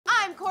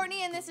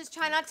Courtney, and this is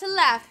Try Not to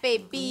Laugh,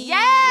 baby.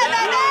 Yeah,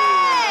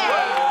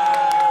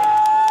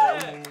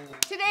 baby!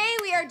 Today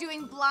we are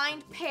doing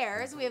blind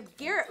pairs. We have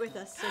Garrett with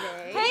us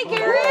today. Hey,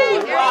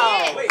 Garrett!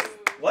 Wow, wait,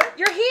 what?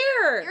 You're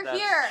here! You're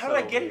here. How did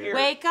I get here?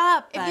 Wake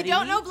up, buddy. If you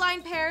don't know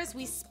blind pairs,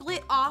 we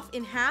split off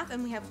in half,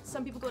 and we have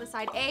some people go to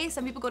side A,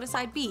 some people go to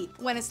side B.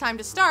 When it's time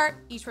to start,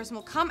 each person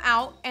will come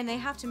out, and they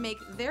have to make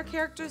their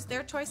characters,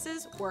 their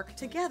choices, work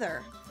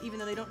together, even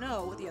though they don't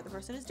know what the other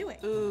person is doing.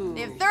 Ooh.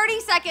 They have 30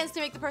 seconds to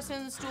make the person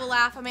in the stool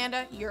laugh.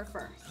 Amanda, you're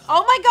first.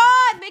 Oh my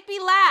God, make me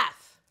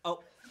laugh.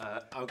 Oh,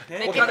 okay.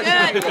 Make it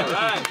good. All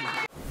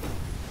right.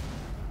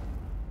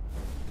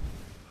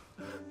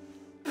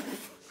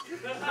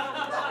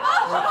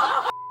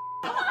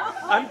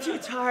 I'm too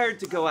tired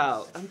to go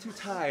out. I'm too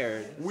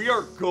tired. We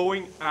are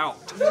going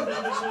out.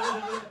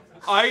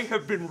 I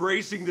have been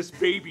raising this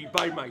baby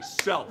by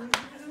myself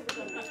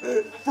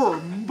for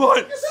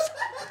months.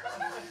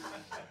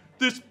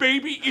 This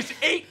baby is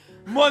 8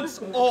 months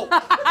old.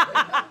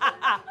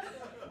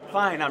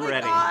 Fine, I'm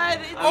ready.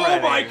 Oh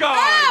my God!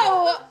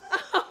 Oh!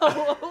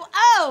 Oh!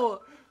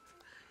 Oh!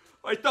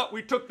 I thought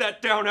we took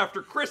that down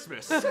after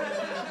Christmas.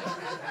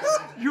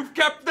 You've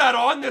kept that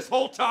on this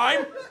whole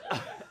time?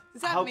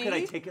 Is that How me? could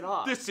I take it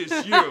off? This is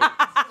you.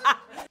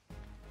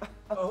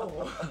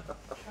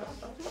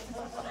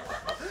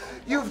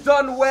 You've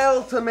done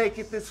well to make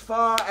it this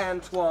far,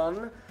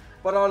 Antoine.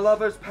 But our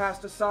lovers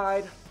passed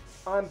aside.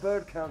 I'm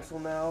bird council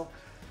now.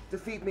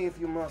 Defeat me if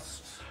you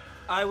must.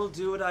 I will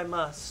do what I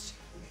must.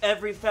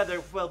 Every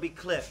feather will be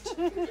clipped.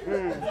 Yet these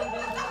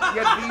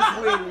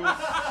wings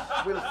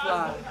will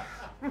fly.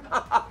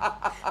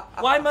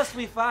 Why must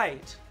we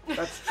fight?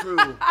 That's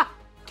true.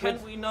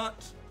 Can we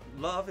not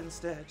love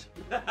instead?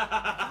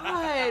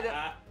 God.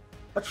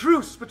 A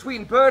truce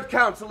between bird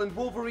council and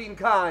wolverine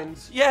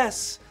kinds.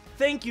 Yes.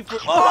 Thank you for.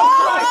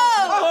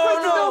 Oh,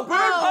 no!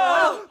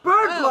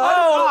 Bird blood!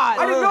 Oh,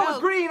 I didn't know it was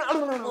green.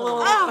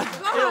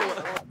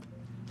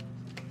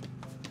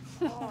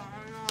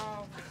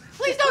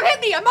 Please don't hit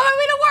me. I'm on my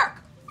way to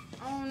work.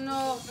 Oh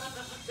no,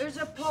 there's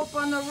a pope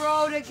on the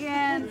road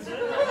again.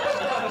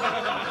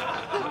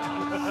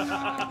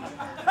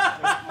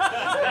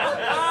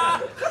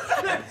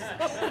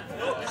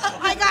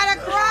 I got a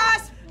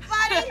cross,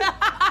 buddy.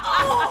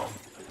 Oh.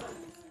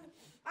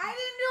 I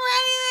didn't do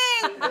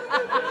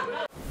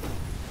anything.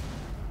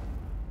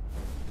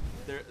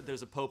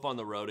 There's a Pope on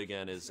the road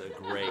again is a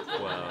great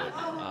quote.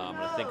 I'm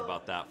gonna think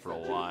about that for a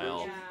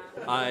while.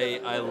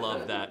 I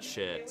love that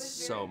shit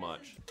so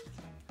much.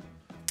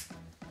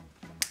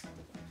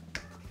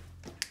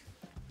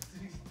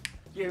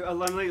 Yeah,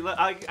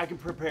 I can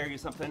prepare you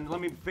something.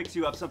 Let me fix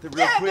you up something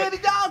real quick. Yeah,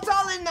 baby doll,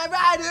 tall in that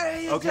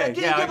rider. Okay,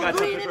 yeah, I got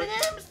something for.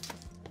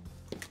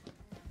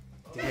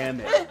 Damn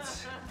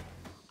it!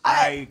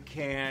 I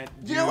can't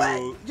do. You know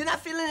what? You're not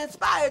feeling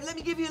inspired. Let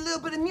me give you a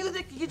little bit of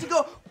music to get you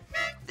go.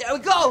 There we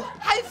go.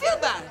 How you feel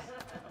about it?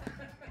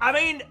 I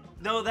mean,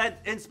 no,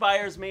 that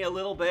inspires me a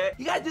little bit.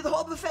 You gotta do the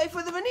whole buffet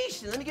for the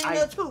Venetian. Let me give you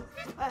another two.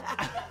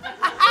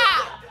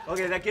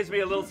 Okay, that gives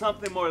me a little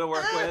something more to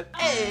work with.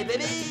 Hey,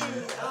 baby.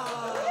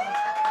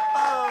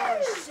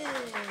 Oh, shit.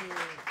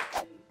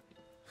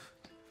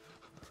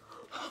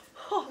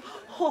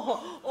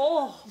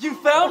 Oh, you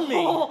found me.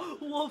 Oh,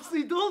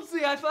 whoopsie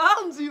doopsie, I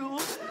found you.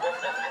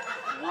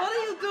 What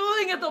are you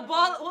doing at the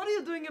bottom? What are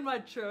you doing in my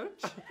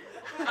church?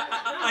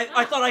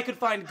 I thought I could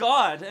find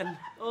God, and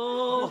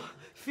Oh,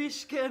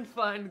 fish can't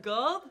find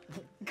God?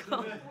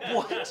 God.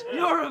 what?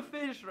 You're a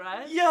fish,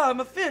 right? Yeah, I'm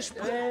a fish.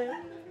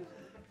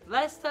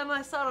 Last time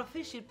I saw a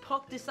fish, it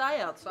poked its eye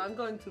out, so I'm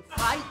going to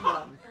fight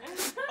one.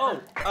 Oh,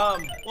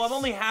 well, I'm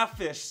only half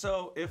fish,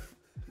 so if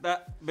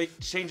that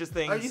changes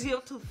things. Are you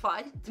here to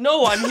fight?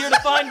 No, I'm here to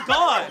find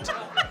God.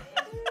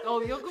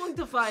 Oh, you're going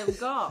to find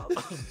God.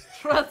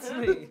 Trust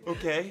me.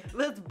 Okay.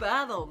 Let's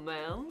battle,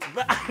 man.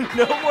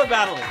 No more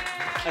battling.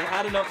 I've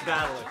had enough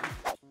battling.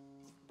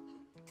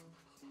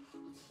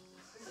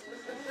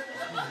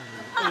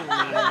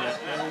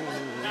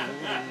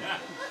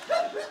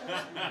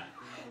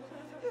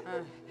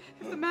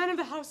 If the man of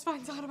the house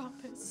finds out about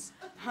this.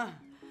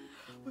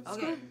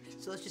 Okay,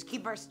 so let's just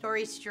keep our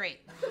story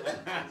straight.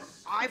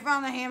 I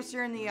found the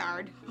hamster in the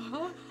yard,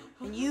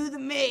 and you, the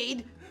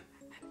maid,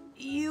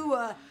 you,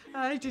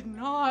 I did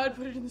not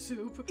put it in the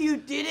soup. you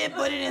didn't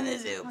put it in the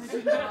soup. I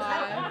did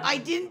not. I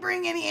didn't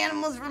bring any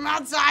animals from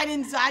outside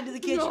inside to the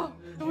kitchen. No,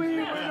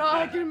 we're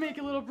not gonna make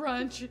a little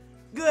brunch.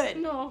 Good.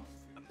 No.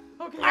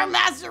 Okay. Our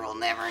master will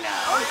never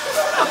know.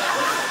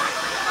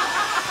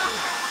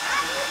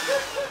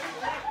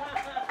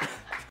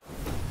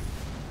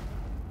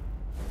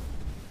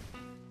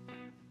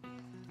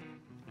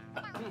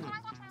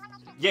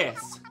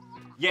 Yes.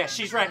 Yeah,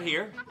 she's right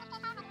here.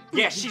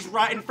 Yeah, she's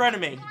right in front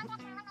of me.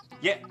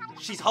 Yeah,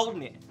 she's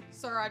holding it.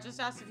 Sir, I just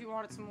asked if you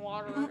wanted some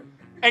water.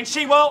 And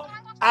she won't.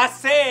 I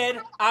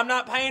said I'm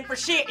not paying for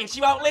shit, and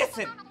she won't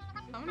listen.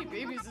 How many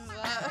babies is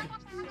that?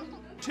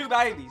 2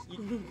 babies.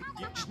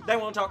 They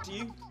won't talk to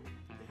you.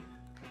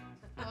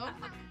 Hello?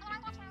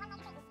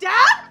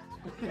 Dad?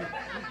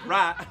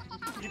 Right.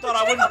 You thought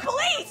I wouldn't.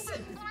 Police!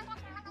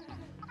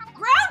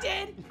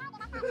 Grounded?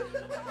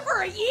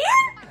 For a year?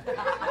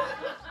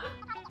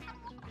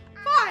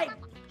 Fine.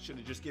 Should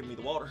have just given me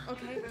the water.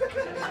 Okay.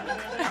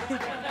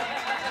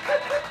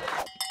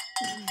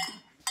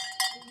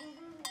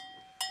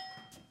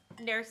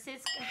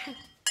 Nurses,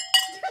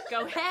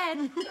 go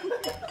ahead.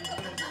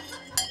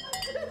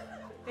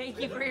 Thank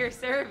you for your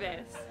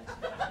service.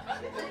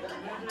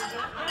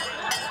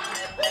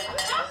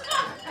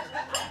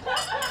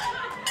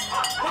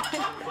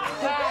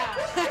 Wow.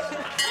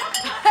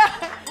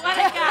 What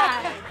a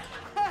guy.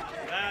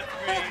 That's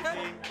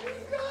crazy.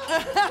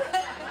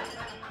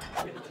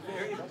 It's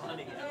very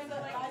funny.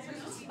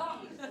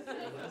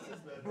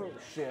 Oh,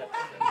 shit.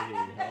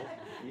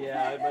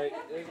 Yeah, I might.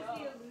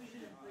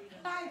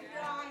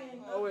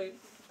 Oh, wait.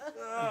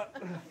 Oh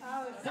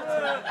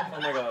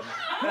my god.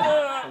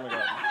 Oh my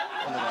god.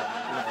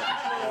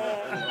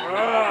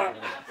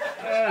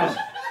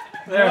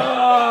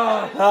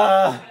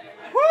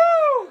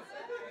 Woo!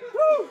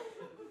 Woo!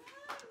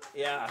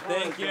 Yeah,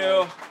 thank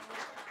you.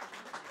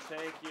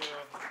 Thank you.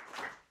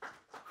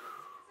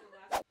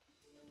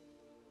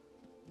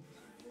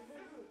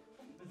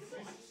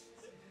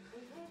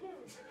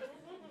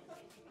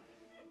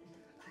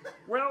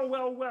 Well,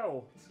 well,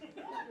 well.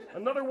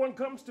 Another one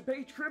comes to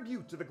pay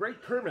tribute to the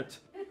great Kermit.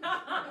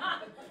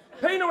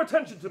 Pay no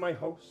attention to my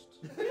host.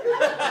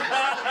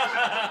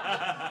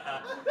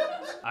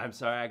 I'm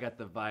sorry, I got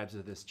the vibes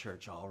of this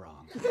church all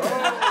wrong.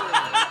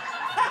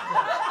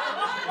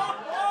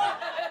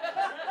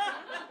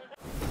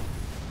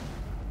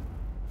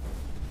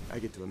 I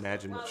get to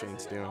imagine what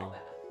Shane's doing.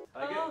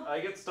 I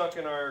get stuck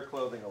in our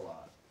clothing a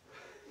lot.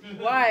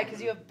 Why?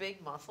 Because you have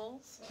big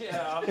muscles?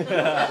 Yeah.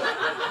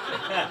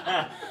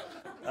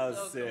 That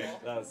was sick. cool.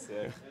 That was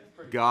sick.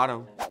 Got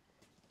him.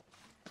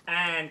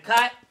 And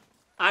cut.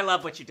 I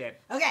love what you did.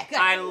 Okay, good.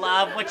 I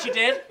love what you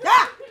did.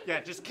 Ah!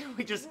 Yeah, can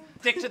we just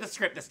stick to the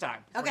script this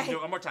time? We're Okay. gonna do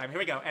it one more time. Here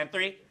we go. And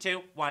 3,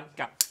 2, 1,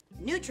 go.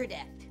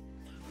 Nutridept.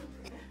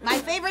 My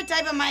favorite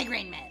type of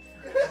migraine med.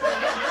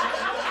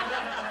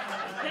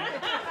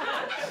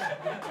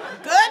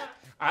 Good?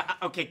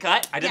 Okay,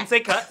 cut. I didn't say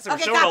cut, so Okay,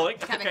 we're still cut. rolling.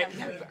 Cut it, Okay.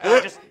 cut it, cut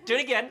it. Just do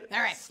it again.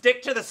 All right.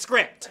 Stick to the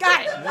script.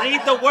 Got it.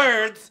 Read the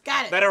words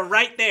Got it. that are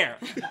right there.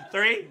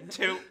 3,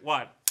 2,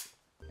 1.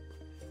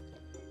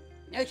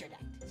 Nutridept.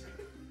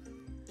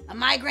 A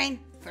migraine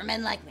for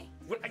men like me.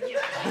 What? Jake,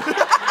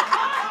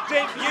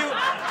 you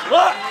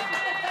look.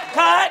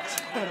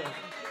 Cut.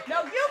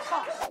 No, you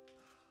call.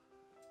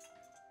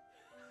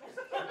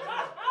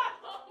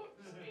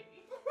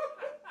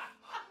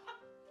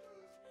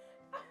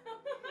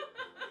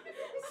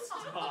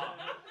 Stop.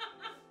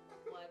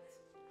 What?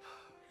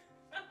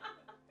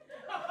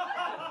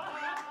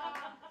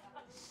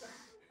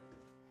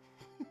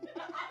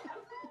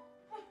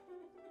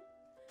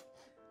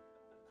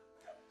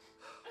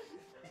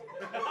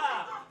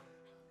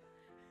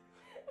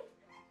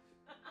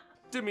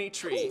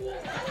 Dimitri.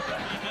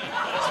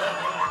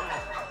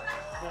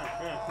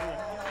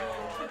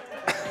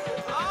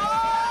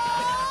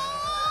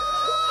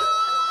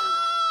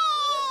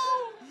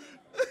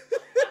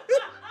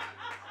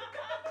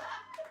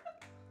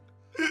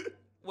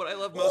 What I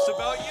love most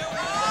about you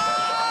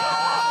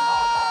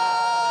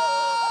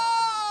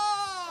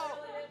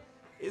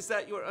is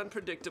that you're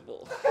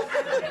unpredictable.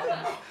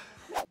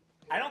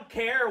 I don't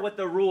care what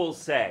the rules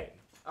say.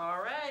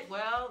 All right,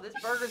 well, this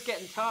burger's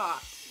getting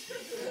tossed.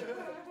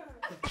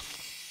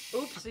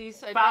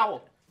 Oopsies. I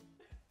Foul.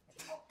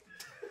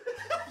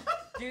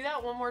 Do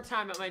that one more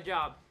time at my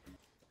job.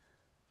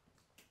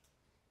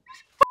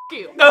 F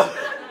you. No.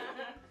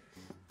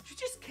 Did you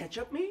just catch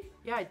up me?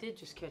 Yeah, I did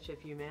just catch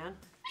up you, man.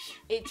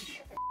 It's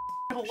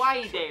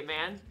Hawaii Day,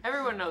 man.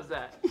 Everyone knows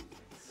that.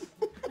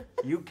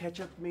 You catch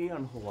up me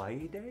on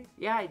Hawaii Day?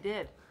 Yeah, I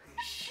did.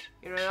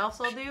 You know what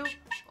else I'll do?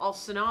 I'll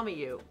tsunami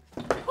you.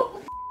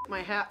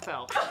 My hat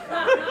fell.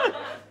 I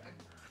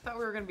thought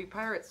we were gonna be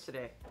pirates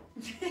today.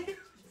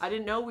 I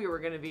didn't know we were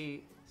gonna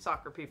be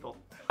soccer people.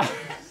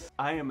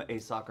 I am a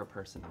soccer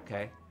person,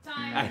 okay?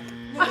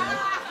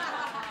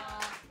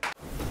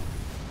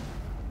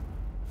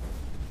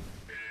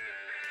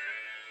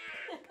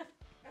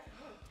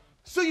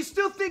 So you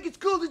still think it's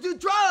cool to do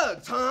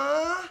drugs,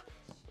 huh?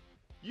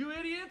 You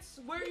idiots,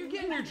 where are you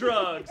getting your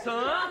drugs,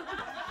 huh?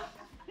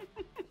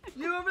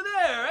 You over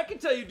there, I can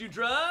tell you do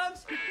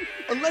drugs.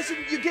 Unless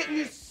you're getting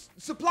your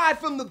supply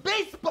from the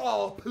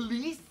baseball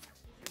police.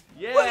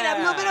 Yeah. We're gonna have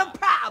a little bit of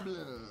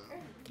problem.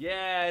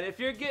 Yeah, and if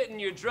you're getting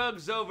your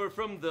drugs over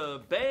from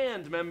the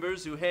band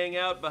members who hang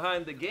out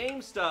behind the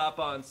GameStop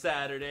on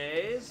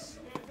Saturdays,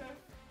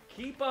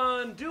 keep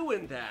on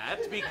doing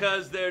that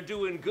because they're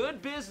doing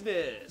good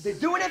business. They're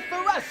doing it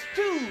for us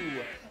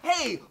too.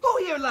 Hey, who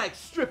here likes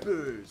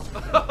strippers?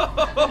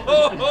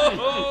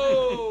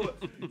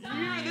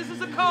 This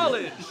is a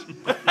college.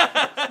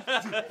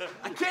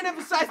 I can't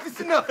emphasize this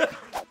enough.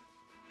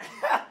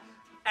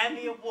 And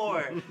the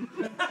award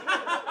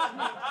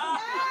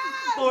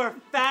for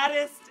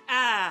fattest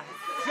ass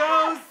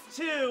goes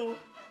to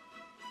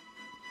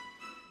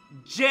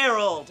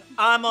Gerald.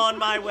 I'm on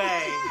my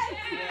way.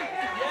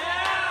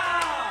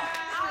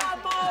 I'm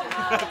on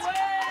my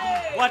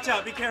way! Watch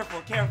out, be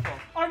careful, careful.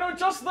 I know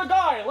just the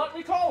guy. Let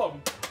me call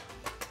him.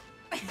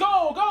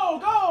 Go, go,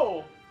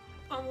 go!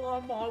 I'm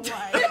on my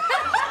way.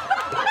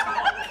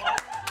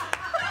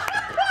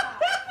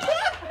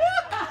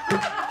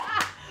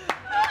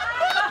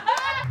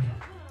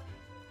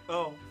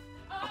 Oh.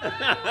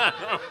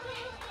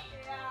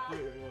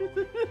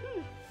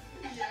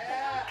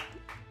 Yeah.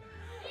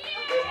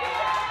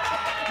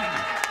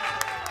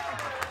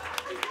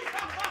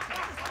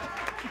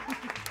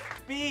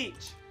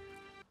 Beach.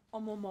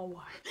 I'm on my way.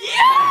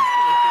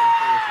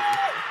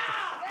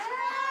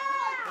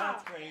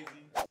 That's crazy.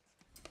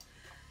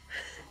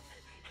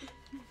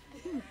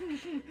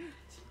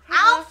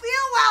 I don't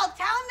feel well.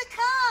 Tell him to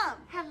come.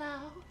 Hello?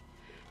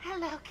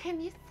 Hello,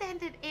 can you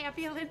send an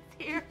ambulance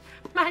here?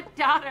 My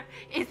daughter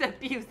is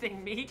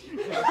abusing me.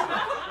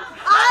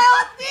 I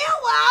don't feel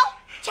well.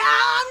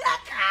 Tell him to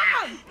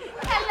come.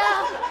 Hello?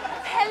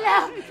 Hello?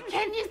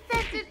 Can you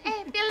send an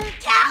ambulance?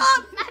 Tell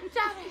him. My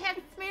daughter has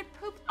smeared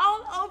poop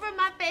all over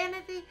my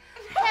vanity.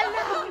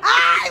 Hello?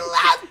 I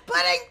love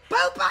putting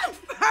poop on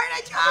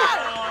furniture.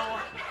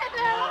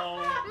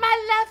 Hello? My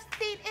love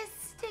seat is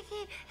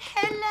sticky.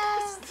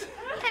 Hello?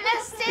 Hello,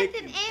 send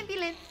an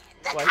ambulance.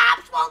 The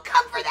cops won't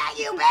come for that,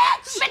 you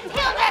bitch.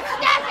 Matilda,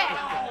 stop it!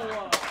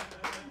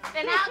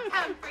 Then I'll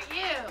come for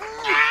you.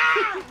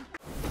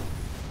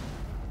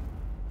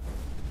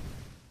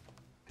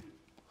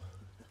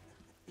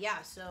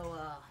 Yeah, so,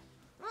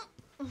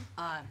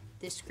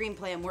 this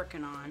screenplay I'm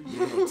working on.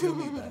 Yeah, tell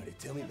me about it.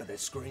 Tell me about that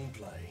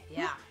screenplay.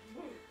 Yeah.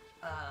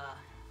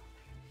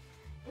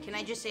 Can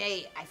I just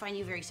say I find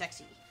you very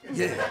sexy?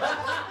 Yeah.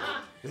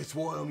 That's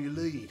why I'm your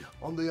lead.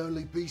 I'm the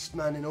only beast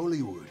man in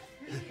Hollywood.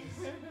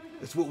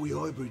 That's what we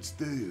hybrids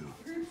do.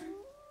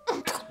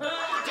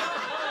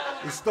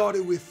 It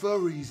started with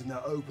furries and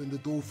that opened the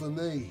door for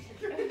me.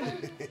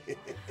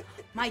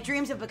 My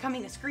dreams of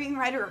becoming a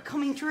screenwriter are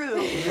coming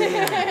true.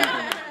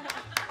 Yeah.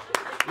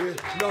 Yeah,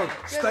 no,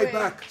 stay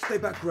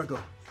back,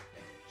 Gregor.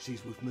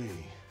 She's with me.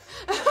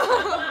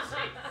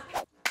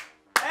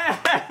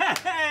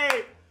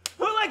 Hey!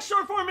 Who likes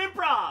short form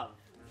improv?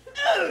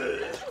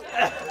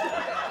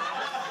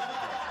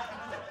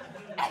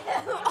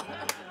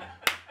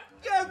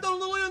 Yeah, I've done a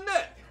little in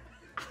that.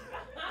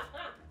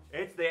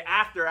 It's the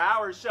after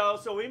hours show,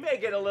 so we may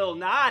get a little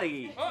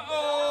naughty.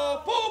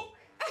 Uh-oh, poop!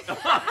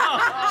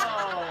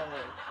 Oh.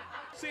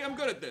 See, I'm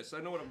good at this. I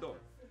know what I'm doing.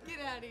 Get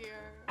out of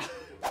here.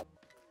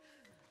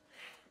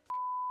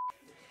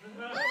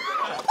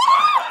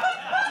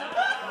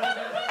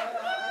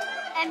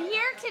 And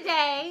here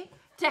today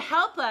to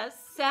help us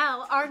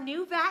sell our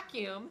new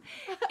vacuum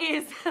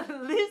is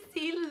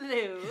Lucy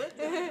Lou,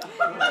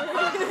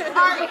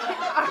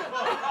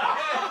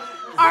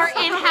 our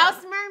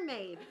in-house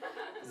mermaid.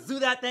 Do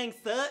that thing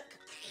suck?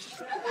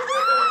 Do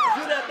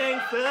that thing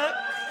suck?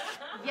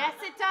 Yes,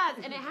 it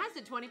does, and it has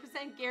a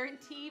 20%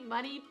 guarantee,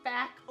 money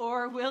back,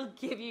 or we'll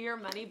give you your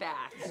money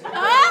back.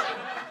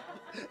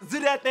 Do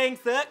that thing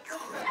suck?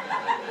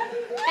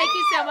 Thank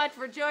you so much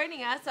for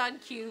joining us on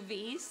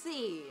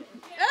QVC.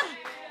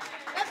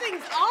 That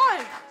thing's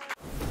on.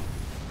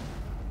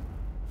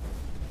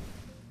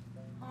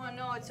 Oh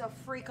no, it's a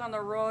freak on the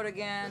road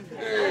again.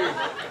 Hey,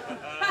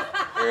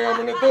 I'm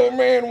an adult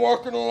man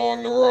walking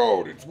along the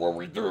road. It's what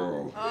we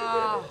do.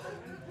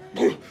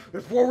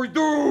 It's what we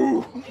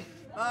do.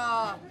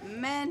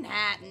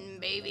 Manhattan,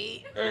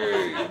 baby.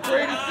 Hey, the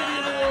greatest city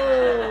in the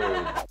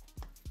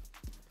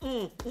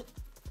world.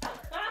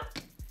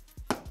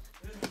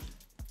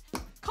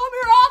 Come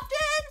here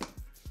often?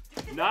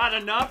 Not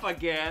enough, I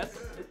guess.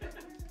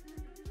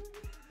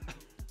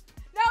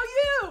 Now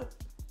you!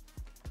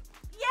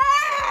 Yeah!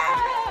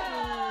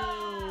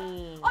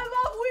 I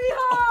love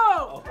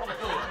WeHo!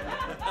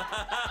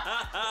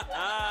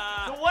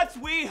 So what's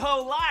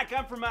WeHo like?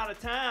 I'm from out of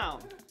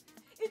town.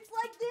 It's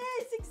like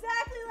this,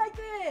 exactly like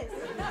this.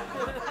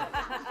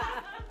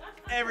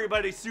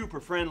 Everybody's super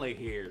friendly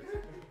here.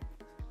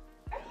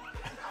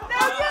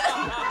 Now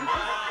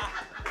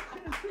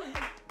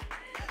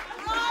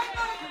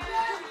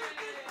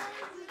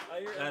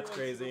you! That's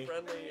crazy.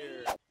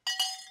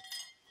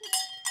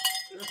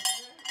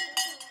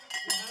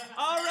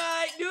 All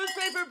right,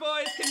 newspaper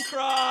boys can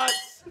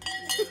cross.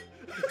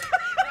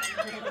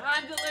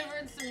 I'm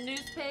delivering some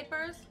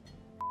newspapers.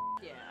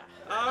 Yeah.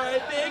 All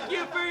right, thank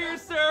you for your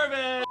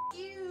service.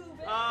 You,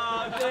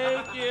 Oh,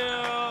 thank you.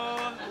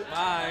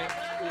 Bye.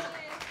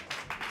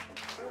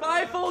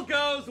 Rifle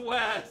goes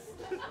west.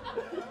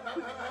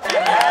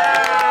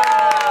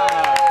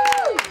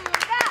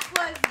 that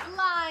was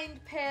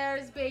Blind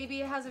Pairs, baby.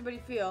 How's everybody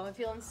feel? Am I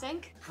feeling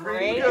sync?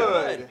 Pretty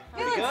good.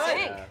 Feeling good.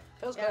 sync.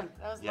 Feels Yeah, good.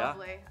 that was Yeah.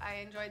 lovely. I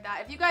enjoyed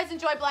that. If you guys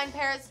enjoy Blind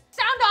Pairs,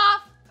 sound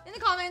off in the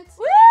comments.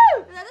 Woo!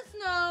 Let us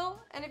know.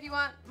 And if you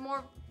want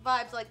more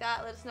vibes like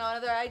that, let us know.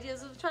 Other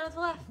ideas of trying to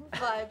laugh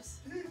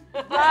vibes.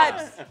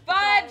 Vibes.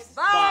 Vibes.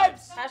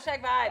 Vibes.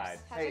 Hashtag vibes.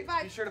 Hey, Hashtag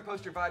vibes. be sure to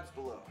post your vibes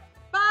below.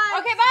 Bye.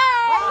 Okay,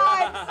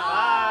 bye.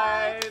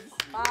 Vibes.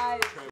 Vibes. Vibes.